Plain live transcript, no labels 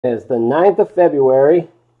It's the 9th of February.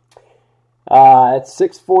 It's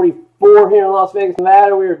 6:44 here in Las Vegas,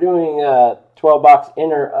 Nevada. We are doing a 12-box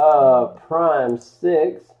inner of Prime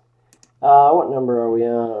 6. What number are we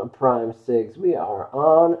on Prime 6? We are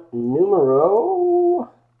on numero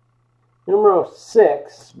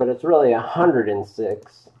 6, but it's really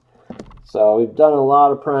 106. So we've done a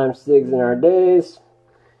lot of Prime 6 in our days.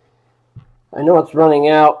 I know it's running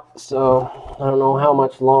out, so I don't know how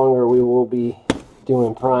much longer we will be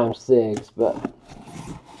doing Prime 6, but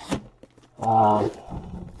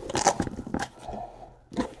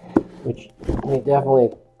we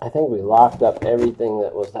definitely, I think we locked up everything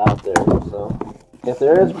that was out there. So if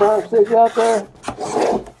there is Prime 6 out there,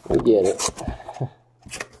 we get it.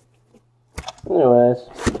 Anyways,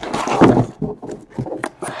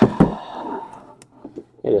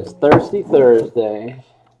 it is Thirsty Thursday.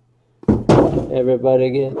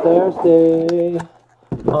 Everybody get thirsty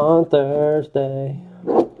on Thursday.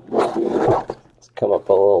 Let's come up with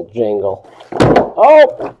a little jingle.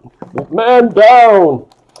 Oh, man down.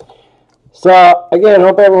 So again,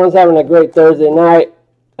 hope everyone's having a great Thursday night.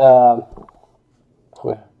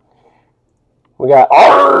 We got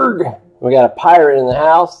ARG. We got a pirate in the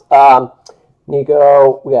house.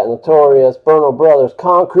 Nico. We got Notorious, Burno Brothers,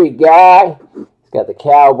 Concrete Guy. He's got the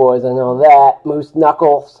Cowboys. I know that. Moose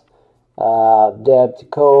Knuckles. Deb to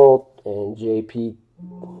Colt and JP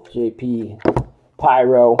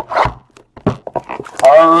Pyro.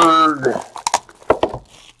 Arg.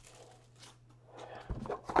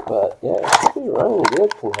 But yeah, it should be running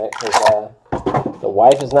good tonight because the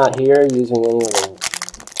wife is not here using any of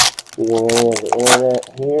the internet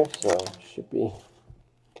here, so it should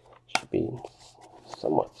be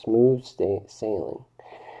somewhat smooth sailing.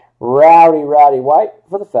 Rowdy White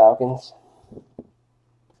for the Falcons.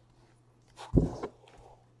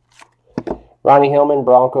 Ronnie Hillman,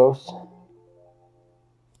 Broncos.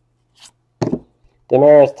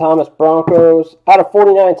 Damaris Thomas, Broncos. Out of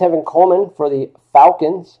 49, Tevin Coleman for the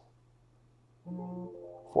Falcons.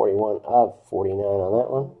 41 of 49 on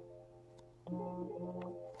that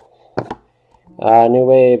one. New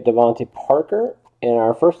Wave, Devontae Parker. And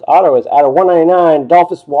our first auto is out of 199,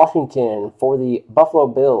 Dolphus Washington for the Buffalo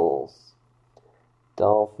Bills.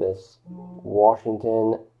 Dolphus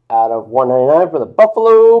Washington out of 199 for the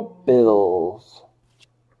Buffalo Bills.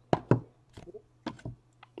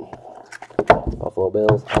 Buffalo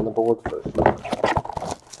Bills on the board first.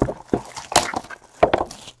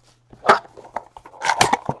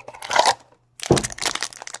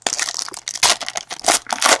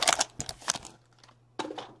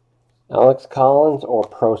 Alex Collins or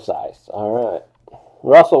Pro Size. All right.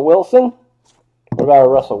 Russell Wilson. What about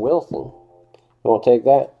Russell Wilson? You want to take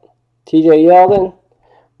that? TJ Yeldon.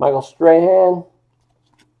 Michael Strahan.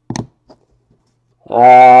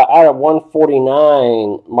 Out of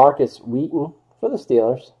 149, Marcus Wheaton for the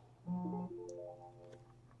Steelers.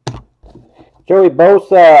 Joey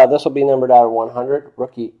Bosa. This will be numbered out of 100.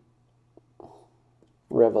 Rookie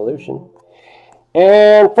Revolution.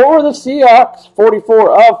 And for the Seahawks,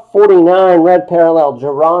 44 of 49, red parallel,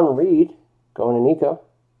 Jaron Reed, going to Nico.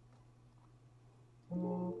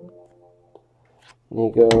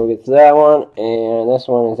 Nico gets that one, and this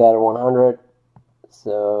one is out of 100.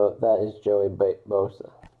 So that is Joey Bosa.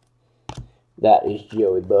 That is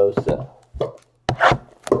Joey Bosa.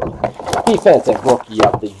 Defensive Rookie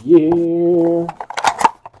of the Year.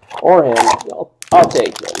 Or him. I'll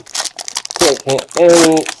take him. Take him.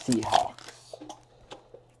 Any Seahawks.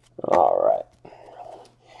 All right.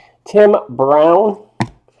 Tim Brown,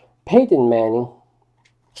 Peyton Manning,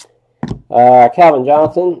 Calvin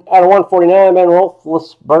Johnson, out of 149, Ben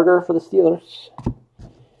Roethlisberger for the Steelers,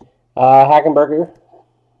 Hackenberger,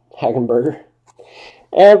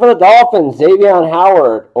 and for the Dolphins, Xavier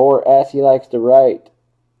Howard, or as he likes to write,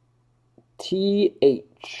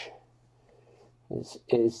 TH,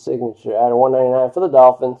 his signature, out of 199 for the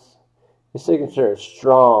Dolphins. His signature is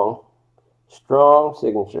strong. Strong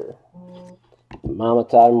signature. Mama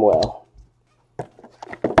taught him well.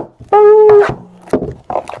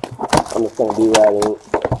 I'm just going to be writing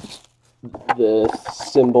the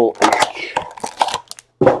symbol H.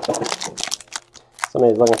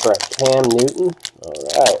 Somebody's looking for a Cam Newton.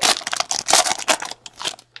 Alright.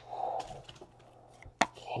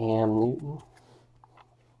 Cam Newton.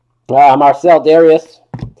 Marcel Darius.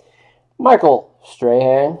 Michael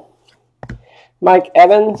Strahan. Mike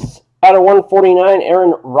Evans. Out of 149,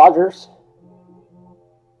 Aaron Rodgers.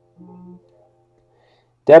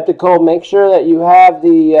 Deptical, make sure that you have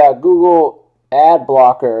the Google ad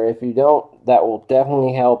blocker. If you don't, that will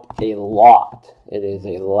definitely help a lot. It is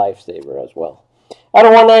a lifesaver as well. Out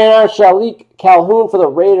of 199, Shalik Calhoun for the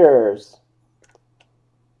Raiders.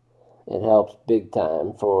 It helps big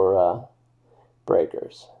time for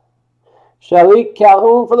breakers. Shalik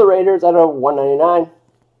Calhoun for the Raiders out of 199.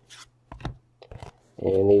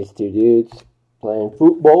 And these two dudes playing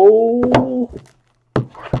football.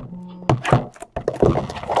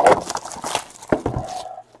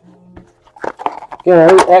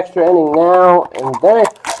 Gonna read extra ending now, and then I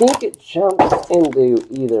think it jumps into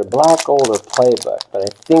either Black Gold or Playbook, but I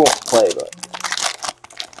think it's Playbook.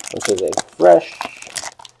 This is a fresh,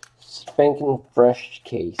 spanking fresh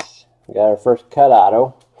case. We got our first cut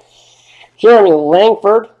auto. Jeremy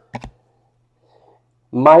Langford,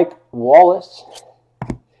 Mike Wallace,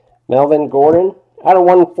 Melvin Gordon, out of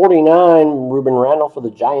 149, Ruben Randall for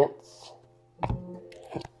the Giants.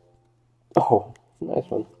 Oh, nice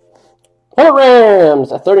one. For the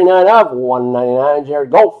Rams, a 39 of 199,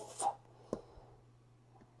 Jared Goff.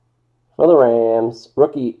 For the Rams,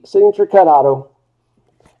 rookie signature cut auto,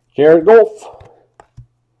 Jared Goff.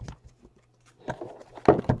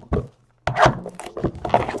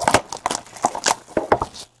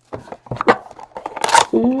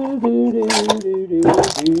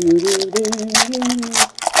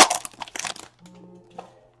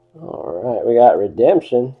 Alright, we got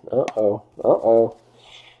redemption. Uh-oh.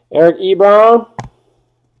 Eric Ebron,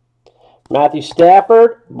 Matthew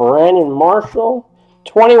Stafford, Brandon Marshall,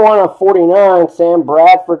 21 of 49, Sam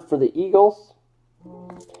Bradford for the Eagles,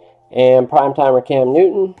 and primetimer Cam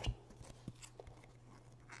Newton.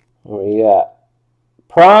 We got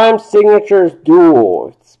Prime Signatures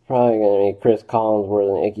Duel. It's probably going to be Chris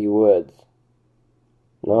Collinsworth and Ickey Woods.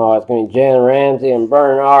 No, it's going to be Jalen Ramsey and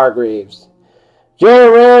Vernon Hargreaves.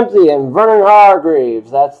 Jalen Ramsey and Vernon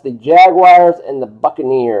Hargreaves. That's the Jaguars and the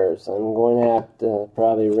Buccaneers. I'm going to have to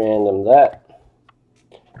probably random that.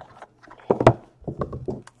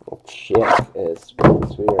 Check this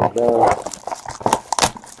once we are done.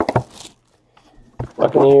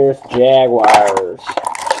 Buccaneers, Jaguars.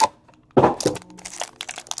 I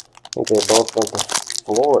think they both went to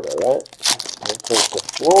Florida, right? Both went to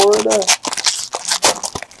Florida.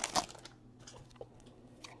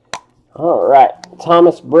 All right.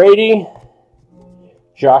 Thomas Brady,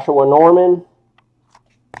 Joshua Norman,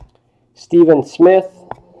 Stephen Smith,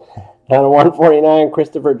 down to 149,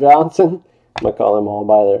 Christopher Johnson. I'm going to call them all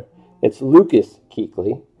by their... It's Lucas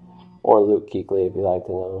Kuechly, or Luke Kuechly if you like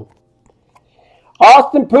to know him.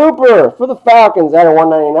 Austin Hooper for the Falcons, out of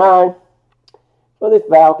 199. For the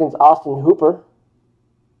Falcons, Austin Hooper.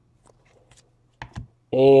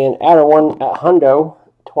 And out of Hundo,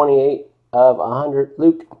 28 of 100,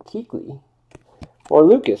 Luke Kuechly. Or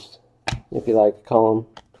Lucas, if you like to call them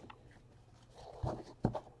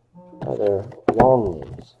by their long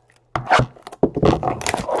names.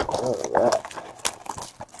 Alright.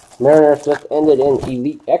 Mariners just ended in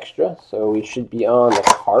Elite Extra, so we should be on the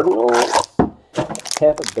Cardinals,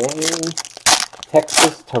 Tampa Bay,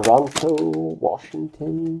 Texas, Toronto,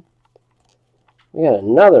 Washington. We got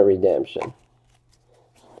another redemption.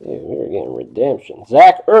 Dude, we're getting redemption.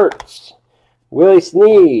 Zach Ertz, Willie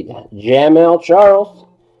Snead, Jamel Charles,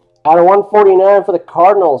 out of 149 for the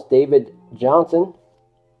Cardinals, David Johnson.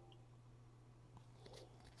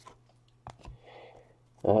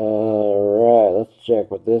 Alright, let's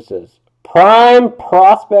check what this is. Prime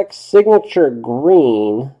Prospect Signature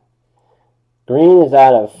Green. Green is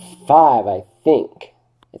out of 5, I think.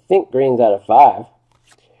 I think green's out of 5.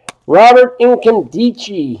 Robert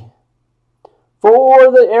Nkemdiche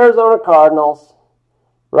for the Arizona Cardinals.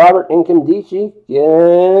 Robert Nkemdiche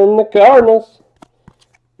in the Cardinals.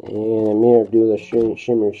 And Amir Abdullah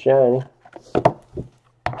Shimmer Shiny.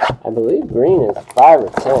 I believe green is 5 or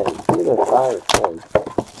 10. Either 5 or 10.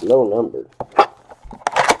 Low numbered.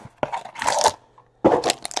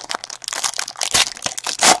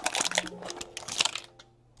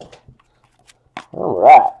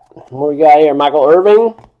 Alright. What we got here? Michael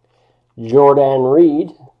Irving. Jordan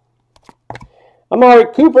Reed. Amari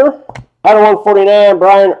Cooper. Out of 149,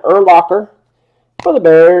 Brian Urlacher. For the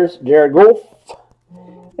Bears, Jared Goff.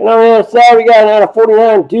 And on the other side, we got an out of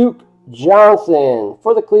 49, Duke Johnson.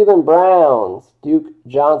 For the Cleveland Browns, Duke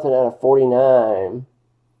Johnson out of 49.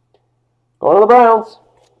 Going to the Browns.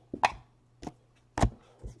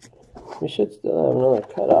 We should still have another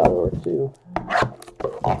cutout or two.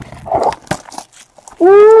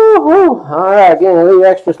 Woohoo! Alright, again, a little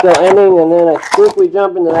extra still ending, and then I think we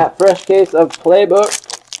jump into that fresh case of Playbook.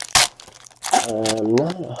 I'm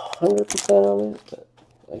not 100% on it, but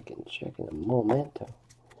I can check in a momento.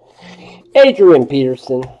 Adrian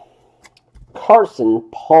Peterson, Carson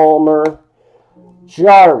Palmer,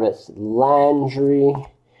 Jarvis Landry.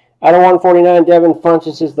 Out of 149, Devin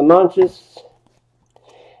Funchess is the Munchess.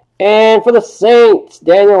 And for the Saints,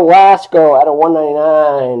 Daniel Lasco out of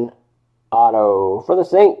 199. auto for the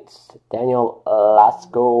Saints, Daniel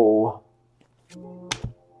Lasco.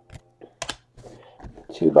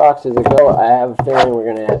 2 boxes to go. I have a feeling we're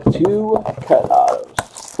going to have 2 cut autos.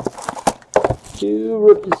 2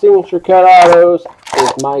 rookie signature cut autos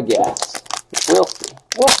is my guess. We'll see.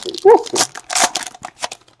 We'll see. We'll see.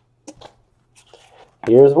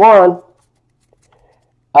 Here's one.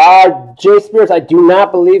 Jay Spears, I do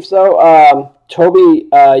not believe so. Toby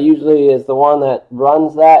usually is the one that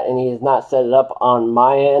runs that, and he has not set it up on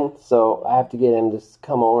my end, so I have to get him to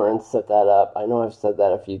come over and set that up. I know I've said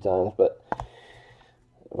that a few times, but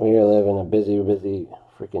we live in a busy,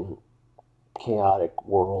 freaking chaotic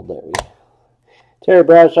world that we... Terry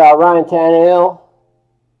Bradshaw, Ryan Tannehill.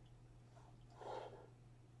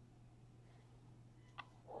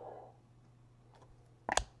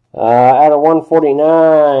 Out of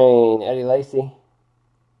 149, Eddie Lacy.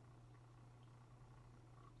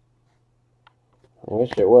 I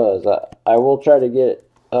wish it was. I will try to get it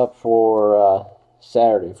up for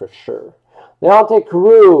Saturday for sure. Deontay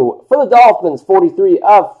Carew for the Dolphins, 43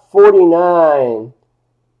 of 49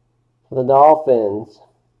 for the Dolphins.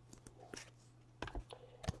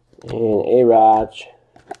 And A-Raj.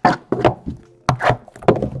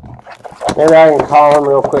 Maybe I can call him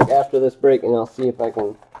real quick after this break, and I'll see if I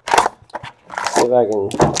can.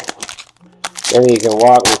 Maybe he can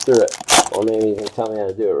walk me through it, or maybe he can tell me how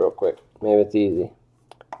to do it real quick. Maybe it's easy.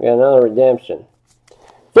 We got another redemption.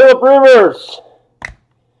 Phillip Rivers.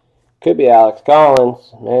 Could be Alex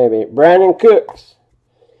Collins, maybe. Brandon Cooks.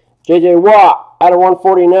 J.J. Watt out of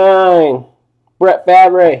 149. Brett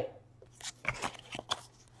Favre.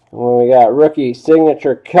 And we got rookie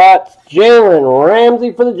signature cuts. Jalen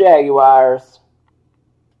Ramsey for the Jaguars.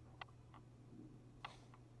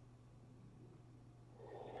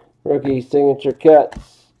 Rookie signature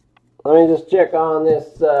cuts. Let me just check on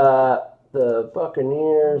this. The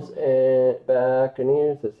Buccaneers is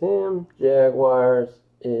him. Jaguars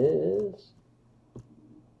is...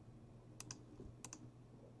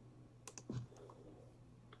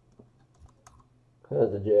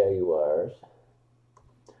 That's the Jaguars.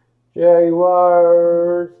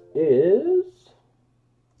 Jaguars is...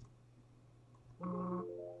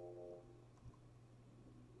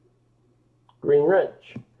 Green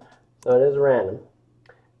Wrench. So it is random.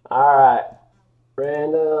 Alright.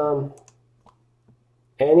 Random.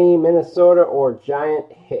 Any Minnesota or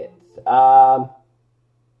Giant hits.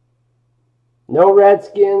 No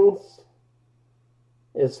Redskins.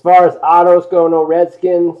 As far as autos go, no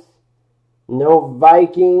Redskins. No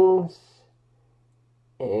Vikings.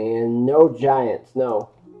 And no Giants. No.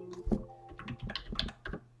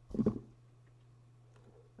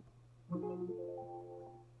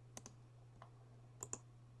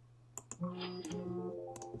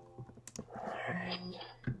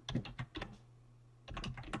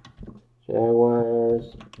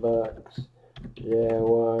 Jaguars, Bucks,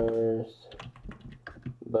 Jaguars,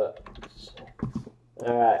 Bucks.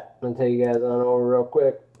 Alright, I'm going to take you guys on over real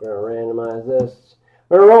quick. We're going to randomize this.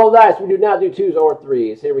 We're going to roll the dice. We do not do 2s or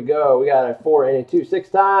 3s. Here we go. We got a 4 and a 2. 6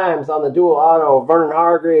 times on the dual auto. Vernon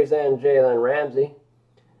Hargreaves and Jalen Ramsey.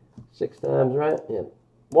 6 times, right? Yeah.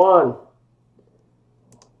 1,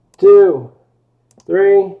 2,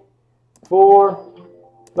 3, 4,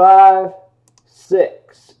 5, 6.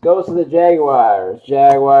 Goes to the Jaguars.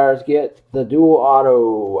 Jaguars get the dual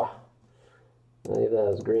auto. I believe that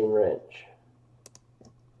was Green Wrench.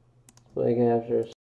 Play captures.